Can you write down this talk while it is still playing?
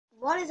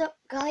What is up,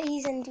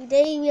 guys? And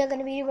today we are going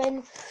to be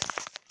doing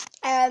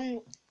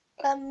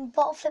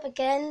bottle flip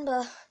again,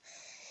 but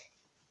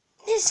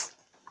this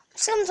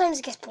sometimes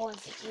it gets boring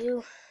for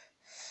you,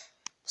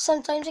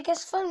 sometimes it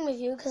gets fun with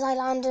you, because I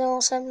land in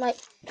awesome like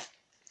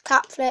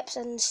cap flips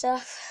and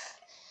stuff.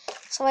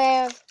 So I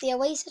have the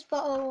Oasis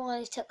bottle.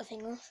 I took the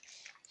thing off.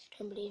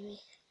 Don't believe me,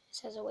 it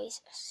says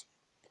Oasis,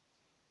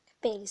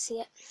 barely see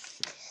it.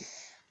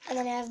 And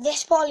then I have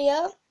this bottle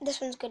here. This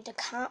one's good to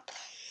cap.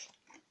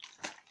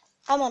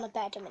 I'm on a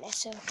bed a minute,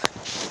 so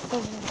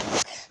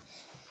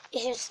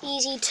it's just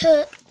easy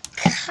to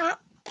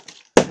cap.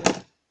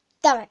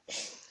 Damn it.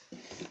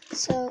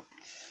 So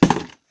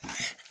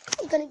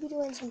I'm going to be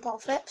doing some bottle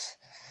flips.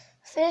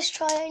 First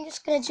try, I'm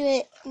just going to do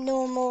it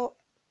normal,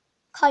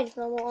 kind of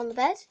normal on the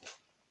bed.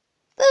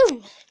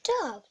 Boom!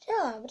 Dab,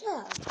 dab,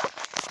 dab.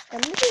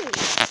 On the wheel.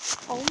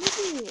 On the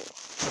wheel.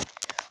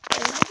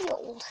 On the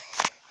wheel.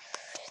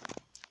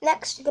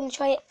 Next, we're going to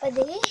try it for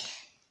there.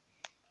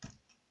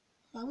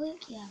 Will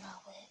work? Yeah,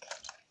 that'll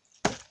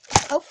work.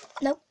 Oh,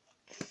 nope.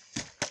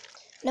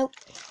 Nope.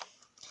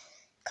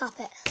 Cap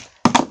it.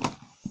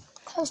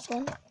 Close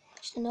one.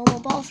 Just a normal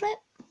bottle flip.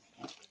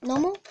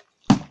 Normal.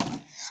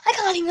 I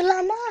can't even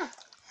land that.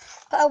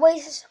 But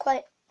Oasis is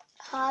quite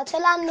hard to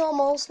land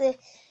normal, so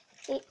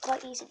they're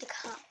quite easy to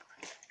cap.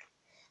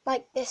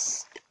 Like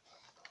this.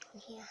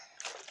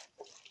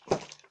 Here.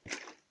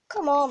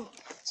 Come on.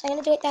 So I'm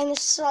going to do it down the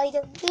side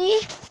of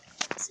the...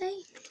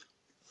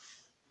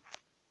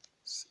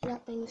 See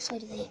that down the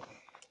side of the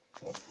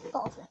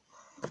bottle flip.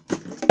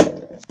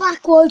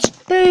 Backwards.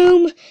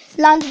 Boom.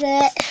 Landed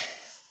it.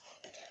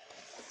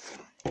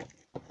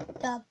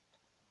 Dab.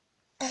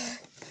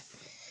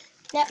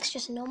 Next,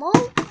 just normal.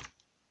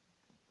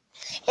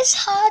 It's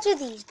hard with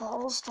these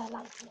bottles to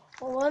land the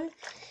normal one.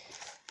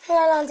 And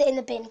I landed in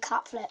the bin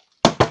cap flip.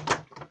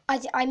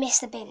 I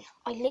missed the bin.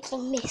 I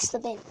literally missed the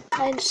bin.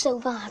 I am so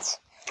bad.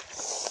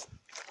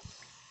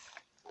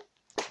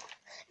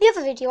 The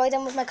other video I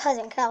done with my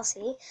cousin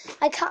Kelsey,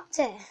 I capped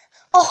it.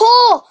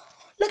 Oh!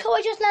 Look how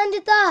I just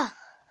landed there.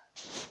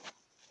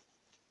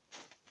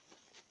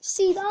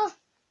 See that?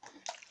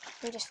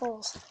 It just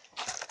falls.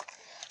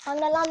 I'm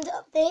going to land it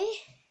up there.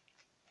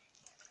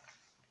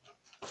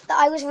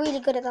 I was really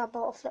good at that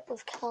bottle flip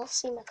with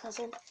Kelsey, my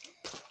cousin.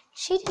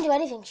 She didn't do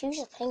anything. She was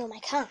just playing with my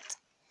cat.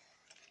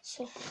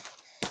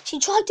 She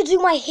tried to do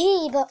my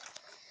hair, but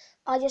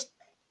I just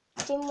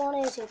didn't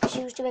want her to because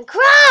she was doing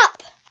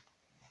crap.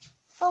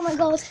 Oh my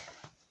god.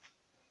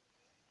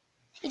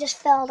 He just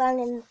fell down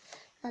and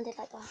landed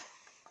like that.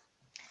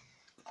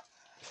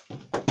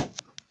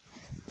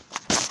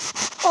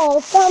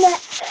 Oh, damn it.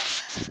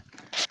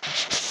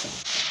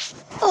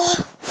 Oh,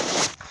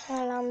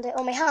 I landed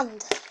on my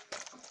hand.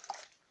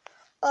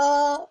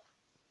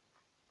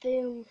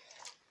 Boom.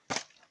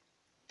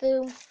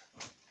 Boom.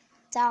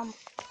 Damn.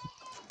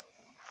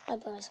 My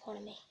brother's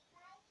calling me.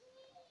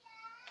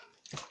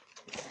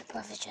 My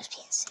brother's just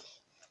being silly.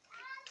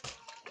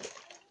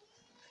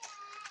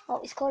 Oh,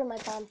 he's calling my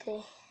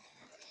grandpa.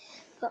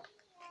 But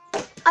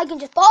I can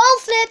just ball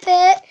flip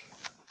it.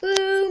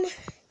 Boom.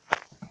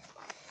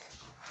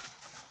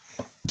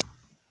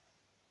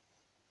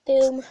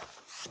 Boom.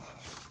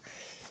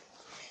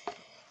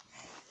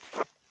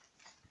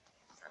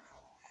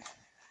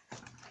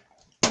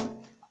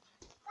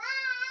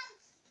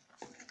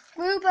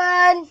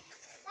 Ruben!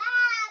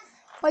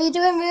 What are you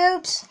doing,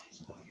 Rubes?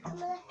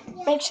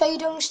 Make sure you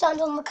don't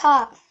stand on the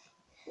cat.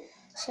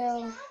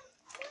 So,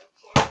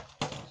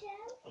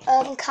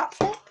 cat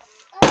flip.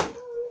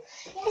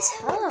 It's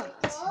hard.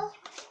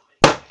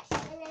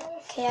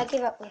 Okay, I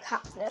give up with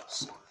cat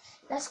flips.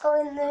 Let's go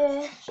in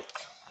the...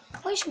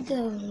 Where should we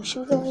go?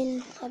 Should we go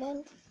in my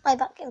bed?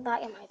 Back in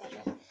my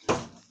bedroom.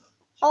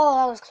 Oh,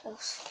 that was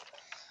close.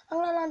 I'm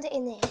going to land it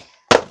in there.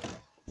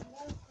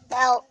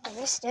 Well, I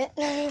missed it.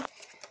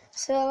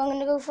 So I'm going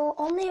to go for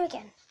on there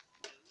again.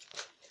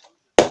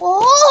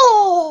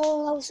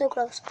 Oh, that was so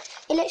close.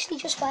 It literally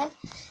just went.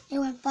 It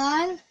went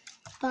bang,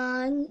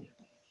 bang,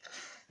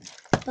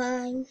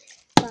 bang,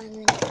 bang, and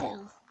then it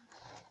fell.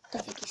 I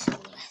don't think you saw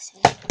the rest of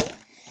it.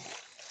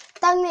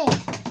 Down there,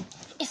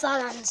 if that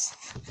lands.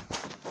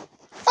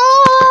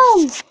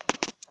 Oh!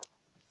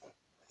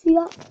 See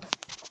that?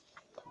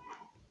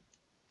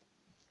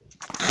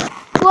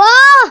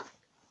 Whoa!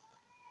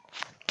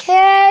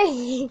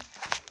 Okay.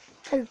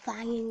 I'm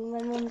banging.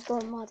 My mum's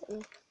going mad at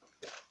me.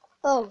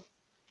 Oh.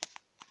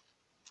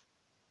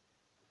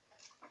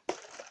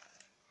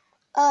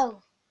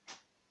 Oh.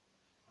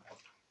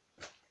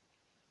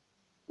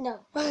 No.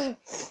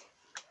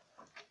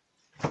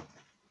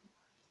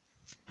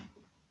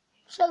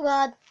 So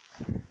bad.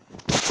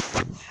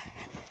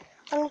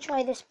 I'm going to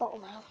try this bottle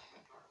now.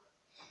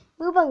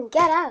 Ruben,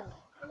 get out.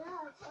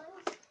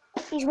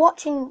 He's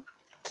watching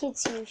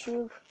kids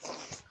YouTube.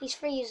 He's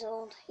 3 years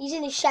old. He's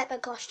in his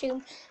shepherd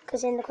costume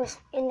because in the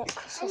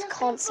Christmas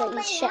concert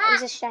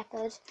he's a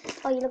shepherd.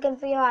 Oh, you looking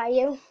for your eye,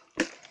 you?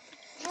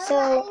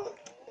 So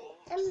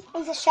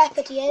he's a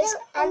shepherd, he is,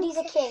 and he's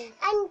a king.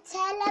 And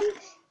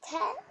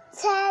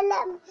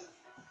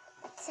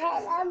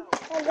tell him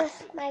I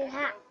lost my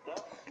hat.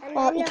 And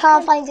Well, he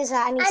can't find his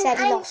hat, and he said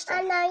he lost it.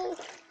 And I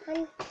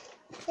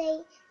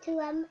say to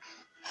him,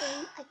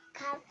 I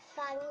can't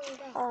find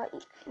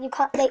it. You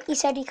can't. He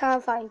said he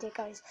can't find it,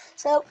 guys.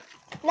 So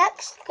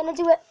next, gonna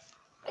do it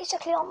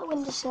basically on the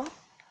windowsill.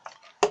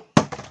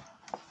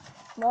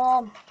 Come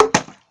on.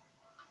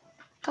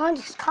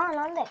 Can't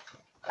land it.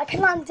 I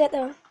can land it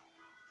though.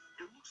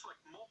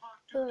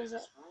 Where is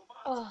it?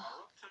 Oh.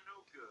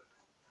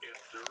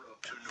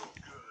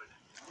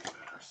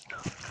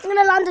 I'm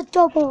gonna land a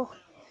double.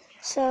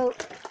 So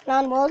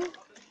land one.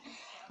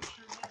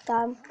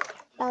 Damn.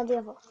 Land the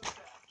other.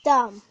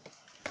 Damn.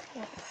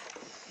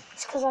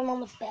 It's because I'm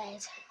on the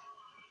bed.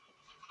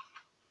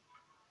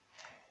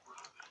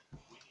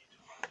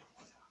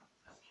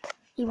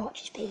 He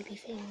watches baby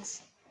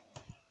things.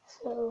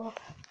 So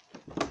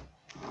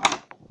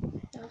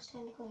now it's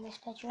time to go in this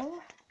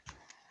bedroom.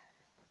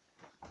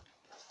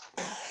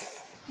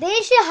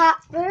 There's your hat,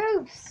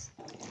 Bruce.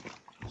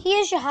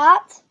 Here's your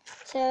hat.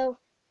 So,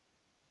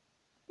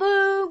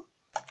 boom.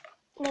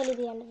 Nearly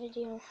the end of the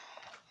video.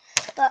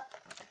 But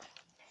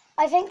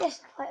I think this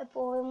is quite a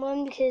boring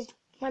one because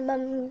my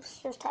mum's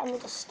just telling me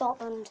to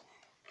stop and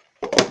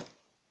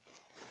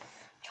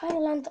try to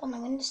land on the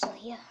windowsill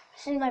here.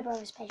 This is my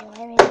brother's bedroom.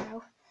 I'm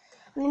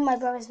in my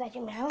brother's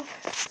bedroom now.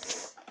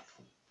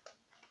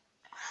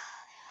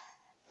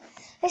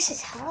 This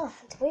is hard.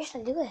 Where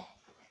should I do it?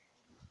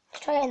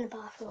 Let's try it in the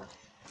bathroom.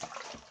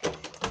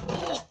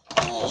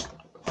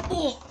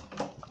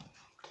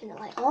 Turn the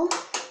light on.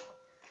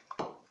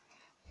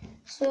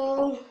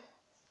 So,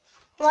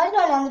 why did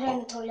I land it in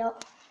the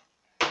toilet?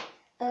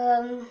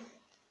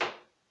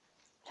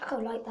 Look how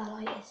light that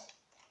light is.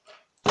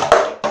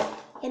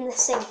 In the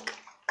sink.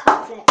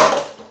 Cut flip.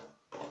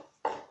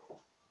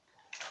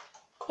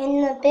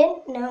 In the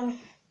bin? No.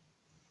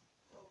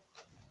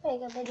 There you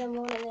go, bigger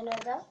more than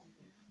that. Go.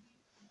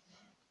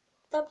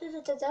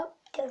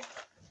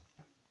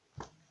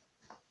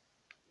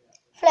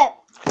 Flip.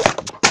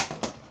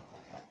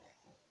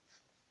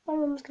 My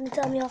mum's going to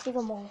tell me off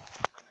even more.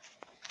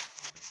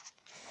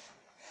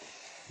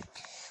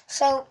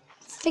 So,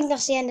 I think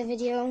that's the end of the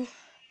video.